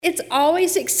It's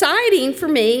always exciting for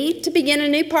me to begin a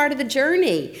new part of the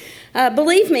journey.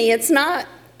 Believe me, it's not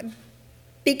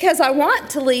because I want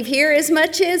to leave here as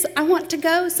much as I want to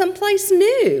go someplace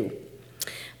new.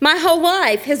 My whole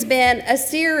life has been a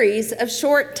series of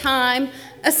short-time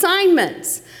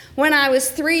assignments. When I was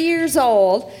 3 years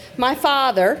old, my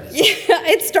father,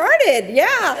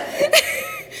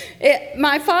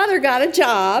 my father got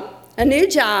a new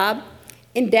job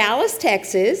in Dallas,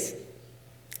 Texas.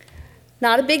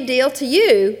 Not a big deal to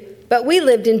you, but we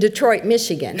lived in Detroit,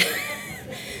 Michigan.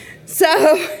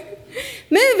 So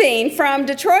moving from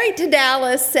Detroit to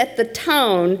Dallas set the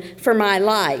tone for my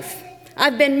life.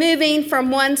 I've been moving from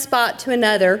one spot to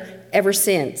another ever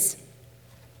since.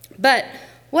 But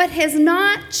what has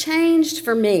not changed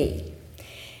for me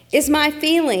is my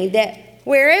feeling that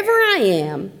wherever I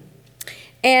am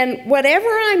and whatever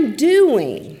I'm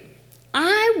doing,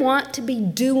 I want to be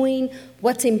doing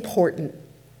what's important,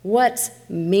 what's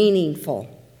meaningful.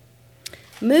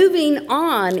 Moving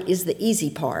on is the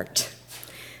easy part.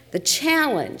 The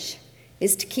challenge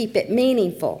is to keep it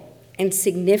meaningful and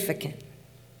significant.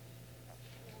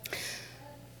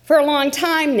 For a long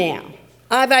time now,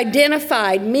 I've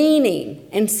identified meaning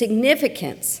and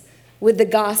significance with the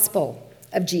gospel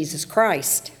of Jesus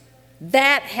Christ.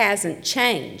 That hasn't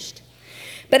changed.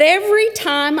 But every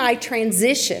time I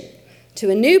transition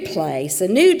to a new place, a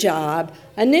new job,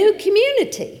 a new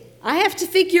community, I have to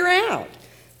figure out,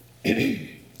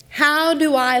 how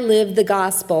do I live the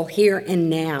gospel here and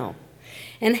now?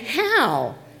 And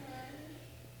how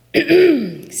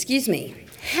is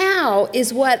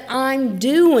what I'm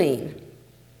doing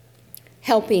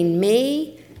helping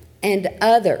me and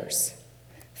others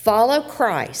follow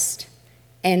Christ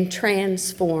and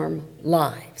transform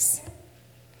lives?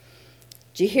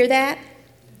 Did you hear that?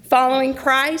 Following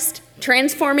Christ,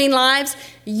 transforming lives.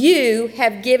 You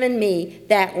have given me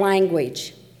that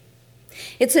language.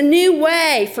 It's a new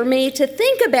way for me to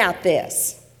think about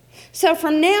this. So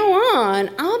from now on,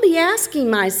 I'll be asking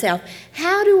myself,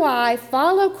 how do I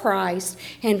follow Christ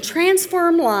and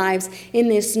transform lives in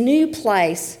this new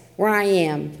place where I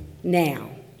am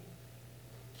now?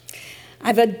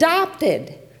 I've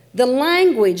adopted the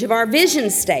language of our vision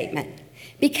statement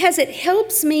because it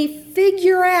helps me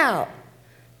figure out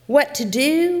what to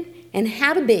do and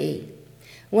how to be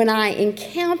when I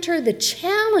encounter the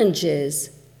challenges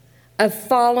of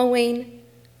following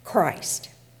Christ.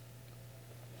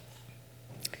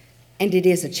 And it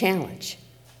is a challenge.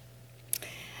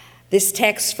 This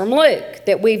text from Luke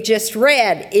that we've just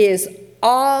read is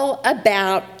all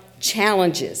about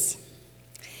challenges.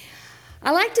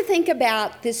 I like to think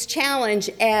about this challenge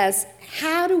as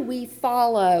how do we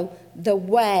follow the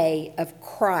way of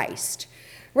Christ?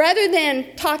 Rather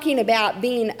than talking about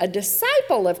being a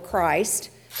disciple of Christ,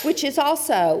 which is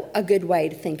also a good way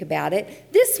to think about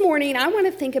it, this morning I want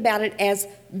to think about it as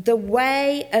the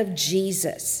way of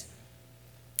Jesus.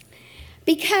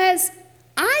 Because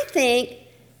I think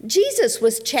Jesus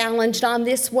was challenged on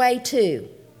this way too.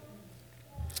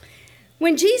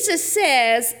 When Jesus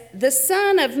says the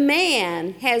Son of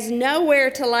Man has nowhere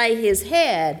to lay his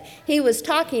head, he was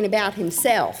talking about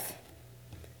himself.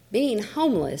 Being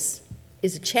homeless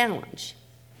is a challenge.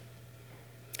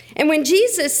 And when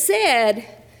Jesus said,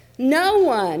 no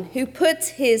one who puts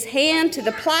his hand to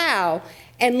the plow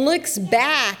and looks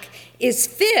back is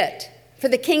fit for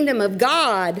the kingdom of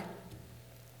God,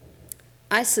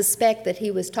 I suspect that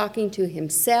he was talking to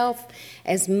himself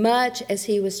as much as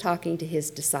he was talking to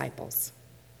his disciples.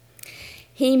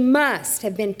 He must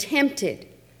have been tempted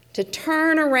to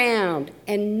turn around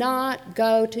and not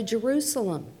go to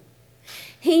Jerusalem.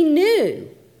 He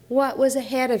knew what was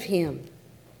ahead of him.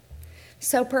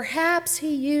 So perhaps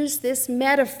he used this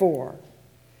metaphor,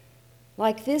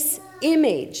 like this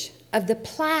image of the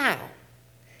plow,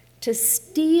 to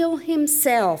steel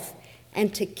himself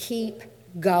and to keep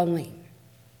going.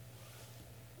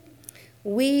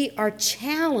 We are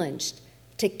challenged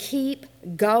to keep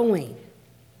going.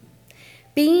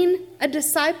 Being a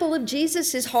disciple of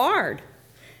Jesus is hard,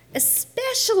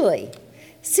 especially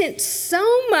since so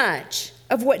much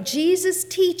of what Jesus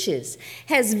teaches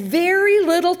has very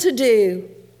little to do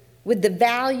with the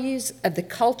values of the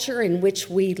culture in which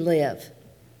we live.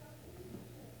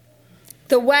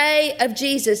 The way of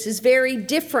Jesus is very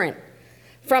different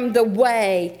from the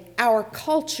way our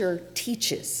culture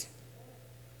teaches.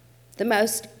 The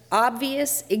most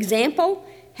obvious example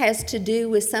has to do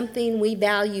with something we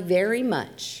value very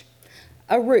much,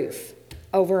 a roof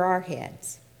over our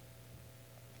heads.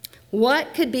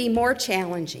 What could be more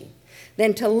challenging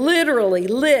than to literally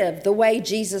live the way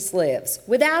Jesus lives,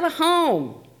 without a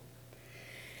home,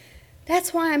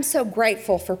 That's why I'm so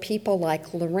grateful for people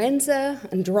like Lorenza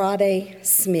Andrade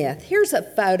Smith. Here's a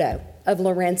photo of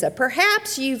Lorenza.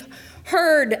 Perhaps you've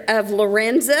heard of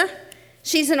Lorenza.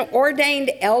 She's an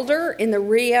ordained elder in the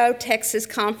Rio, Texas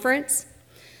conference.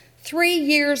 3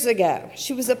 years ago,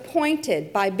 she was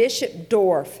appointed by Bishop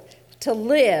Dorff to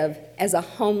live as a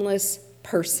homeless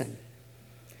person.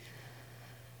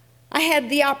 I had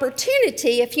the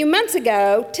opportunity a few months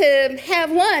ago to have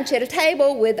lunch at a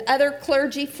table with other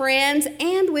clergy friends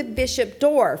and with Bishop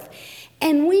Dorff.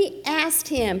 And we asked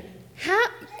him, how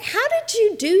did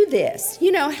you do this?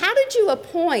 How did you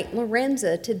appoint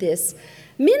Lorenza to this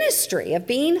ministry of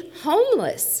being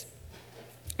homeless?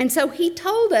 And so he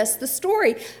told us the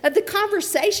story of the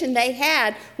conversation they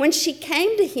had when she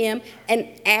came to him and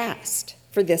asked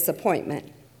for this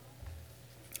appointment.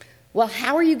 Well,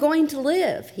 how are you going to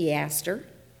live? He asked her.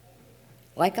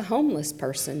 Like a homeless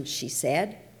person, she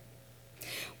said.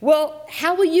 Well,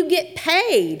 how will you get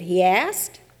paid? He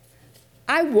asked.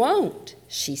 I won't,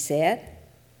 she said.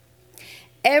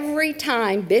 Every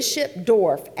time Bishop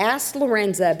Dorff asked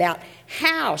Lorenza about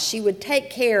how she would take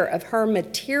care of her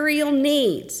material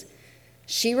needs,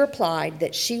 she replied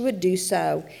that she would do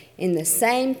so in the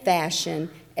same fashion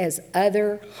as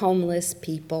other homeless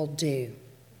people do.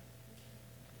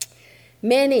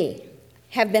 Many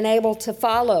have been able to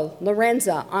follow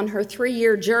Lorenza on her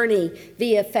 3-year journey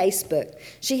via Facebook.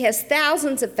 She has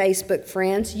thousands of Facebook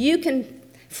friends. You can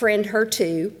friend her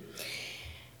too.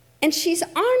 And she's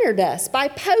honored us by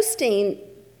posting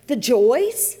the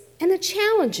joys and the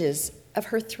challenges of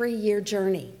her 3-year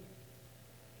journey.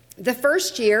 The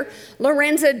first year,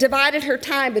 Lorenza divided her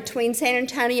time between San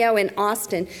Antonio and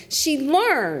Austin. She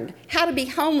learned how to be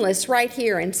homeless right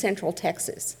here in Central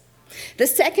Texas. The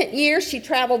second year, she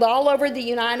traveled all over the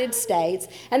United States.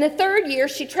 And the third year,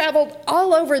 she traveled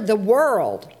all over the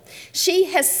world. She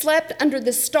has slept under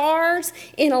the stars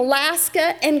in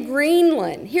Alaska and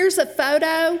Greenland. Here's a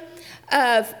photo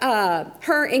of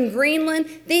her in Greenland.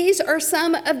 These are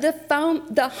some of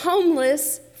the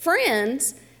homeless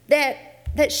friends that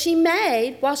she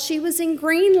made while she was in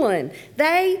Greenland.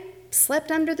 They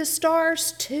slept under the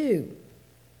stars too.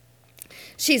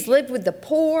 She's lived with the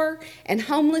poor and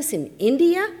homeless in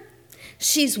India.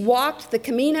 She's walked the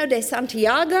Camino de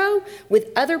Santiago with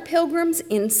other pilgrims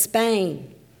in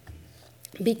Spain.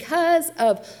 Because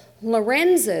of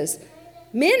Lorenza's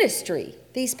ministry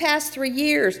these past 3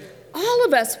 years, all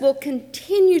of us will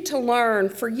continue to learn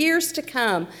for years to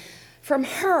come from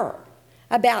her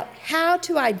about how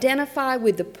to identify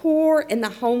with the poor and the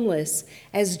homeless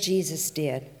as Jesus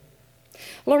did.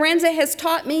 Lorenza has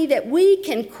taught me that we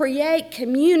can create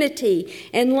community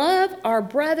and love our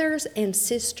brothers and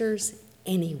sisters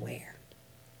anywhere.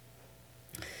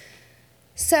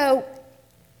 So,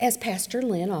 as Pastor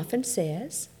Lynn often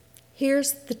says,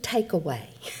 here's the takeaway.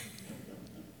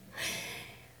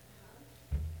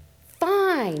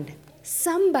 Find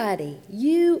somebody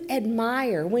you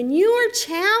admire when you are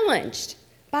challenged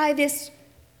by this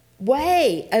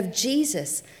way of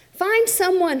Jesus. Find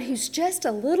someone who's just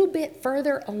a little bit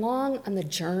further along on the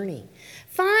journey.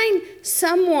 Find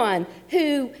someone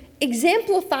who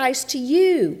exemplifies to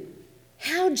you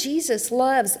how Jesus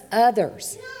loves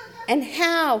others and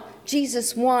how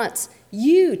Jesus wants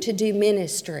you to do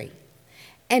ministry,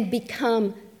 and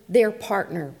become their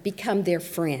partner, become their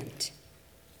friend.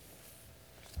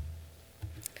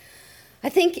 I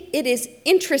think it is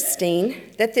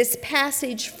interesting that this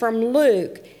passage from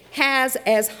Luke has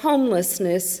as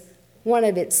homelessness one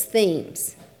of its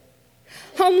themes.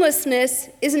 Homelessness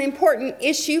is an important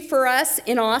issue for us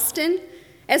in Austin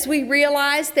as we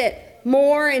realize that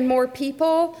more and more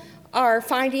people are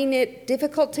finding it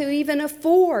difficult to even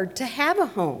afford to have a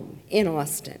home in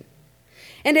Austin.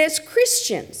 And as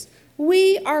Christians,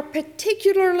 we are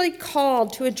particularly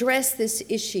called to address this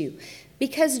issue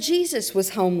because Jesus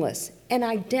was homeless and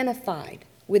identified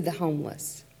with the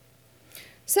homeless.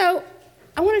 So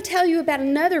I want to tell you about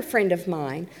another friend of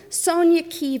mine, Sonia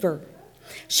Keever.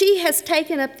 She has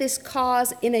taken up this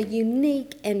cause in a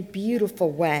unique and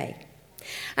beautiful way.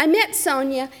 I met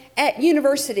Sonia at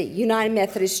University United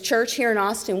Methodist Church here in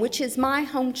Austin, which is my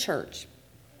home church.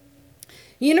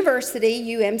 University,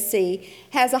 UMC,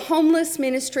 has a homeless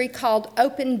ministry called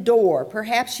Open Door.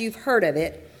 Perhaps you've heard of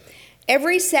it.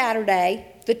 Every Saturday,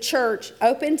 the church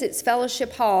opens its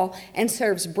fellowship hall and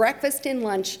serves breakfast and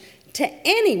lunch to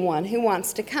anyone who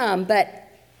wants to come, but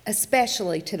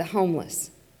especially to the homeless.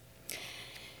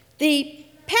 The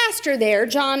pastor there,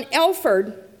 John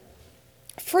Elford,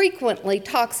 frequently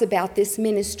talks about this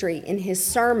ministry in his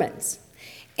sermons.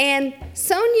 And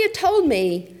Sonia told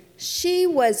me she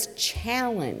was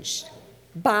challenged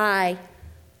by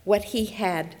what he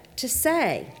had to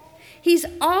say. He's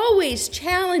always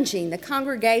challenging the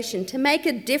congregation to make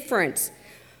a difference,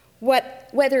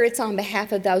 whether it's on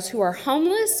behalf of those who are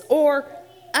homeless or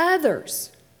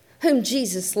others whom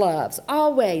Jesus loves,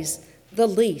 always the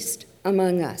least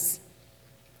among us.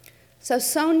 So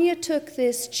Sonia took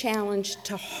this challenge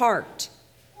to heart.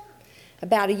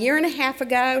 About a year and a half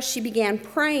ago, she began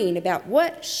praying about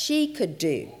what she could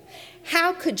do.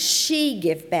 How could she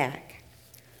give back?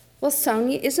 Well,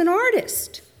 Sonia is an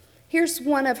artist. Here's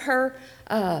one of her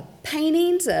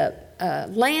paintings, a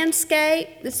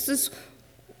landscape. This is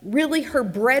really her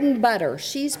bread and butter.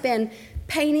 She's been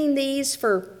painting these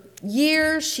for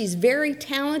years. She's very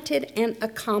talented and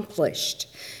accomplished.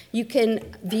 You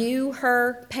can view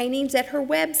her paintings at her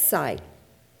website.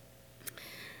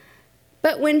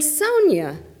 But when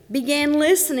Sonia began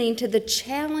listening to the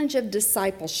challenge of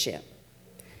discipleship,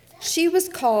 she was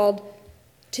called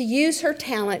to use her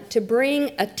talent to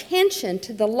bring attention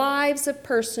to the lives of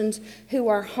persons who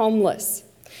are homeless.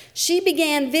 She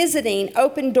began visiting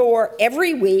Open Door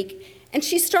every week, and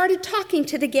she started talking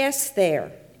to the guests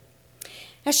there.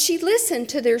 As she listened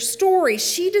to their stories,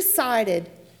 she decided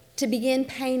to begin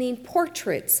painting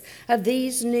portraits of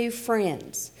these new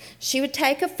friends. She would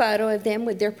take a photo of them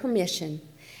with their permission,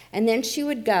 and then she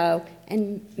would go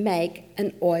and make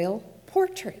an oil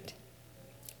portrait.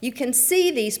 You can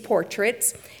see these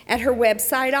portraits at her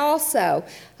website also.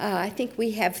 I think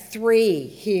we have 3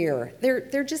 here.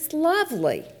 They're just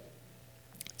lovely.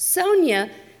 Sonia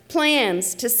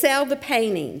plans to sell the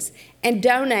paintings and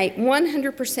donate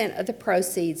 100% of the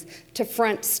proceeds to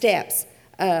Front Steps,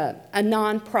 a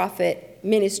nonprofit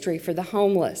ministry for the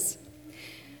homeless.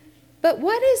 But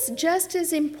what is just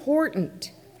as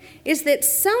important is that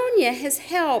Sonia has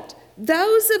helped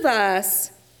those of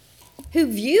us who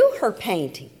view her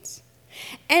paintings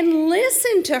and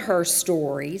listen to her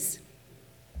stories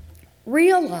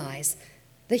realize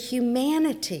the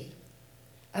humanity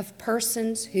of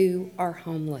persons who are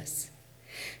homeless.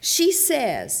 She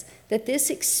says that this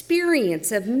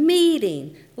experience of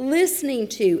meeting, listening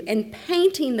to, and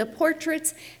painting the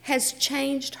portraits has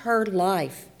changed her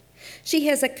life. She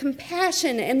has a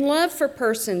compassion and love for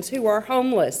persons who are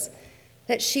homeless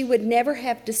that she would never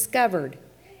have discovered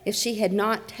if she had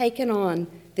not taken on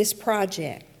this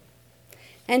project.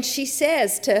 And she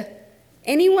says to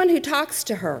anyone who talks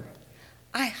to her,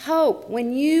 I hope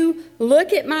when you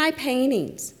look at my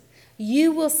paintings,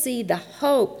 you will see the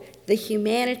hope, the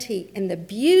humanity, and the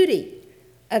beauty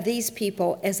of these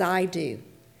people as I do,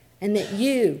 and that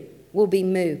you will be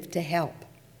moved to help.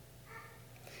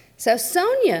 So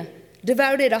Sonia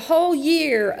devoted a whole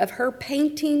year of her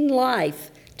painting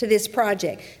life to this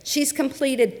project. She's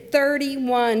completed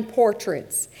 31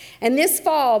 portraits. And this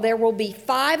fall, there will be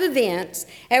 5 events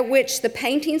at which the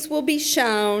paintings will be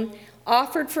shown,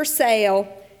 offered for sale,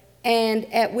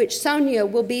 and at which Sonia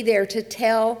will be there to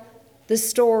tell the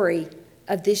story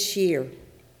of this year.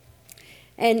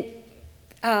 And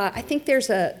I think there's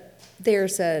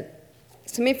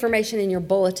some information in your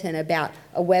bulletin about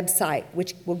a website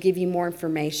which will give you more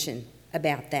information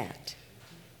about that.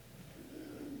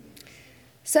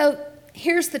 So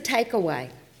here's the takeaway.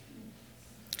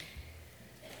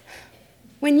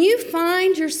 When you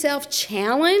find yourself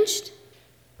challenged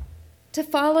to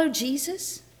follow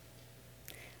Jesus,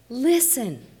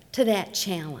 listen to that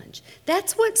challenge.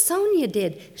 That's what Sonia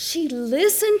did. She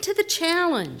listened to the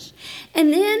challenge,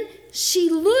 and then she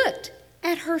looked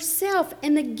at herself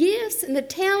and the gifts and the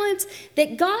talents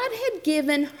that God had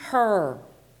given her,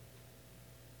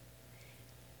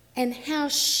 and how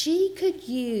she could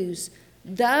use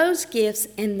those gifts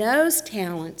and those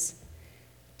talents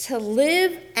to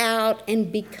live out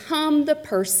and become the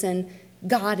person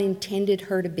God intended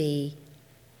her to be,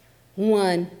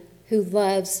 one who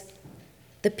loves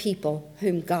the people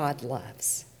whom God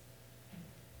loves.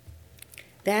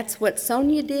 That's what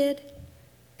Sonia did,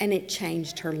 and it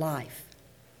changed her life.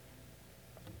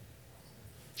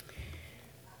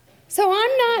 So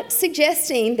I'm not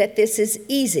suggesting that this is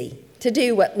easy to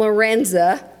do what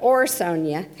Lorenza or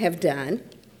Sonia have done.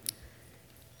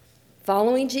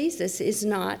 Following Jesus is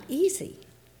not easy.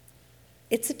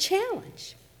 It's a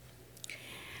challenge.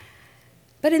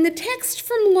 But in the text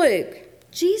from Luke,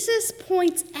 Jesus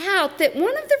points out that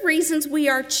one of the reasons we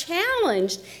are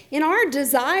challenged in our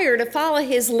desire to follow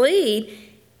his lead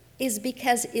is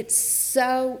because it's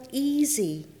so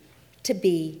easy to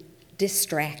be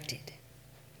distracted.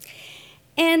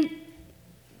 And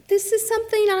this is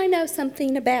something I know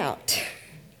something about,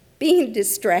 being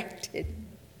distracted.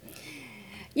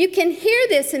 You can hear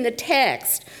this in the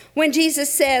text when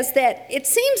Jesus says that it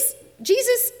seems,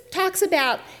 Jesus talks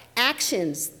about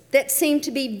actions that seem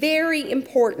to be very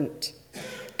important.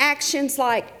 actions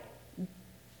like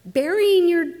burying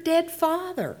your dead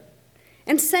father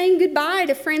and saying goodbye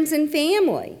to friends and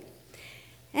family.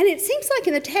 And it seems like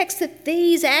in the text that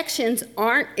these actions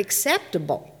aren't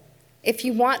acceptable if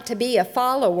you want to be a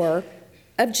follower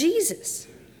of Jesus.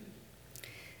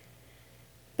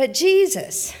 But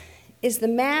Jesus is the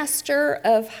master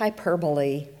of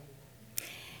hyperbole.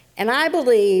 And I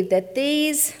believe that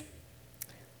these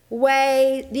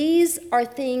are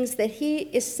things that he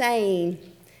is saying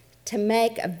to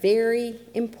make a very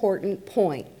important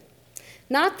point.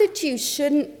 Not that you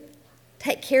shouldn't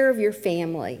take care of your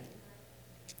family,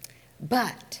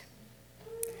 but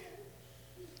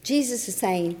Jesus is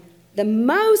saying the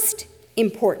most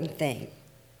important thing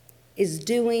is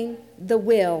doing the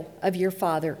will of your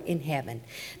Father in heaven.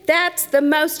 That's the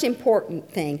most important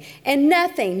thing. And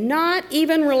nothing, not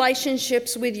even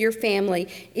relationships with your family,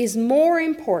 is more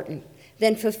important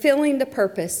than fulfilling the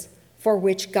purpose for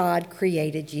which God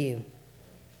created you.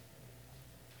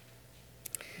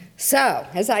 So,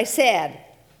 as I said,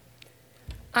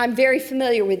 I'm very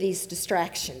familiar with these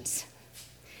distractions.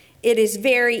 It is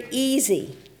very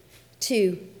easy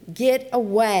to get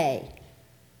away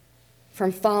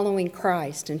from following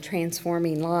Christ and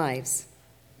transforming lives.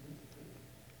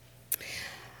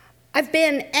 I've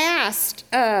been asked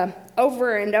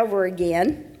over and over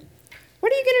again,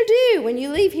 what are you going to do when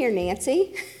you leave here,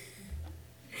 Nancy?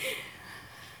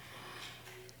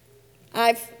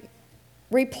 I've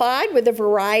replied with a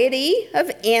variety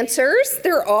of answers.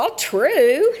 They're all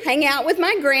true. Hang out with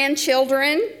my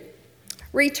grandchildren,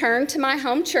 return to my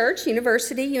home church,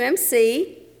 University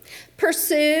UMC,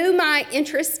 pursue my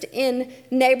interest in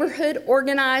neighborhood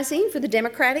organizing for the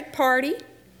Democratic Party,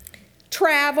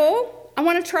 travel. I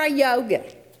want to try yoga.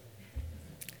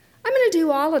 I'm going to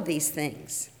do all of these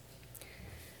things.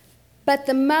 But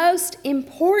the most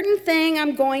important thing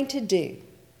I'm going to do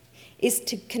is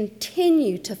to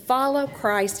continue to follow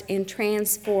Christ and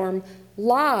transform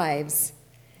lives,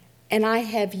 and I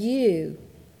have you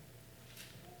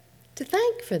to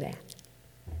thank for that.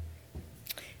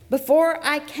 Before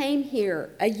I came here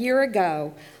a year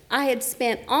ago, I had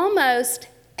spent almost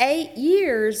 8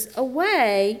 years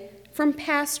away from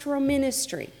pastoral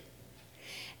ministry.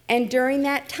 And during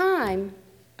that time,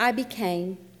 I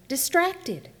became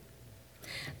distracted.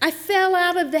 I fell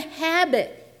out of the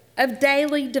habit of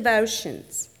daily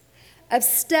devotions, of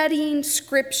studying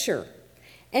Scripture,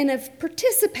 and of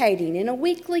participating in a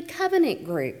weekly covenant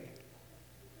group.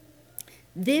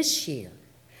 This year,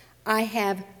 I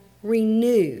have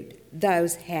renewed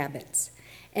those habits,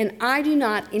 and I do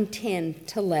not intend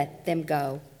to let them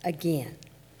go again.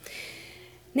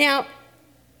 Now,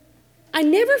 I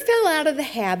never fell out of the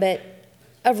habit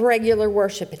of regular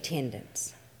worship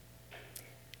attendance,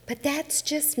 but that's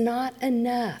just not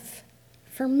enough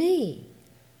for me.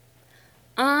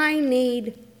 I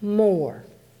need more.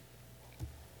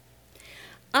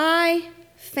 I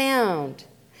found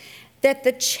that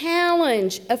the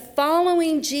challenge of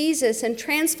following Jesus and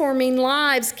transforming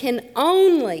lives can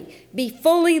only be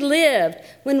fully lived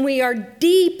when we are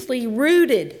deeply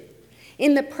rooted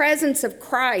in the presence of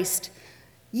Christ.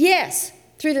 Yes,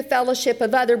 through the fellowship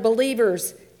of other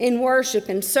believers in worship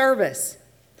and service,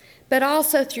 but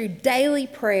also through daily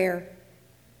prayer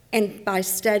and by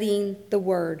studying the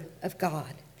Word of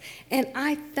God. And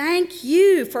I thank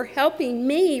you for helping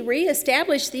me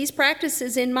reestablish these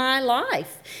practices in my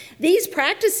life. These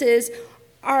practices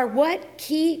are what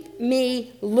keep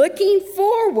me looking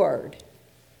forward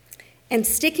and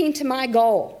sticking to my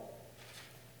goal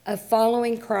of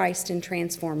following Christ and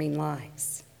transforming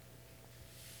lives.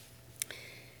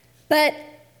 But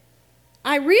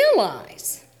I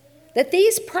realize that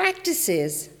these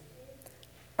practices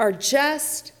are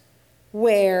just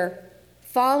where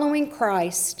following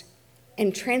Christ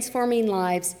and transforming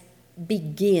lives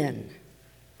begin.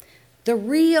 The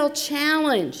real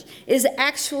challenge is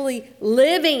actually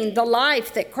living the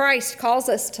life that Christ calls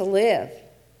us to live.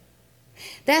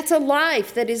 That's a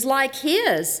life that is like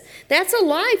His. That's a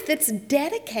life that's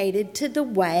dedicated to the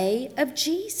way of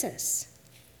Jesus.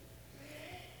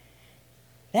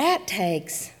 That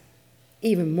takes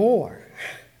even more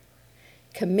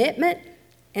commitment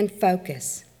and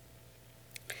focus.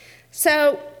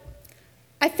 So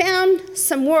I found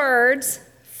some words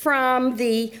from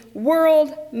the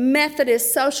World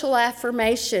Methodist Social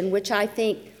Affirmation, which I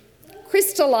think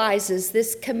crystallizes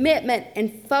this commitment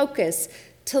and focus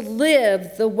to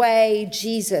live the way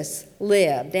Jesus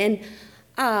lived. And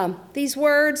these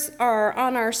words are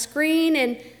on our screen,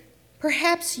 and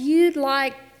perhaps you'd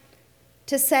like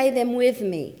to say them with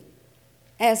me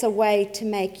as a way to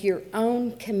make your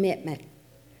own commitment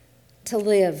to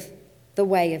live the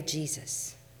way of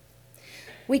Jesus.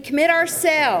 We commit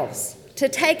ourselves to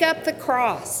take up the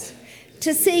cross,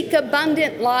 to seek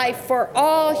abundant life for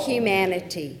all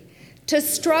humanity, to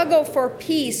struggle for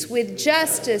peace with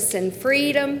justice and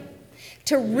freedom,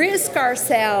 to risk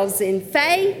ourselves in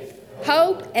faith,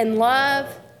 hope, and love,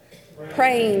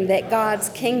 praying that God's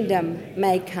kingdom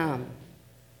may come.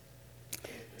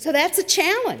 So that's a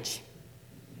challenge.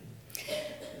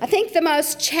 I think the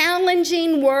most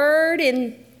challenging word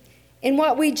in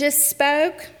what we just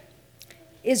spoke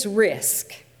is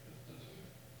risk.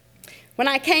 When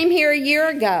I came here a year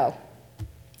ago,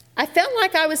 I felt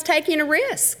like I was taking a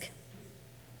risk.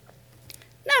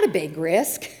 Not a big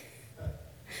risk,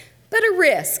 but a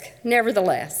risk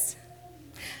nevertheless.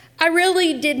 I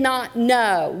really did not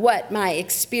know what my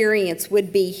experience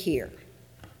would be here.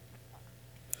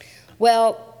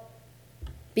 Well,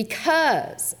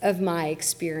 because of my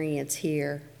experience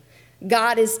here,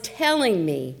 God is telling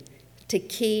me to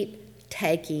keep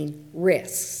taking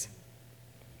risks.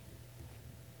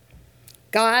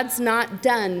 God's not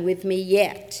done with me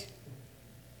yet.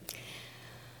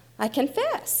 I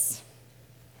confess,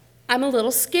 I'm a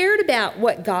little scared about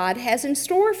what God has in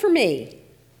store for me.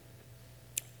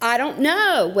 I don't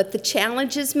know what the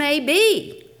challenges may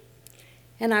be,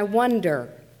 and I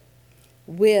wonder,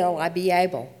 will I be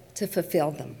able to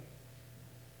fulfill them?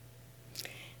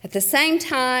 At the same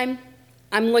time,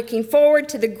 I'm looking forward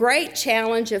to the great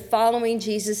challenge of following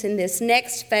Jesus in this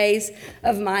next phase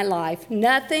of my life.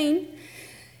 Nothing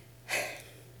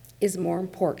is more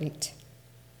important.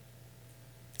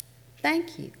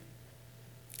 Thank you.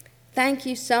 Thank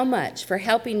you so much for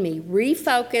helping me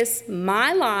refocus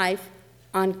my life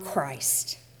on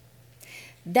Christ.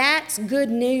 That's good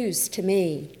news to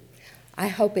me. I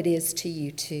hope it is to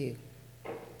you too.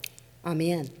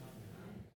 Amen.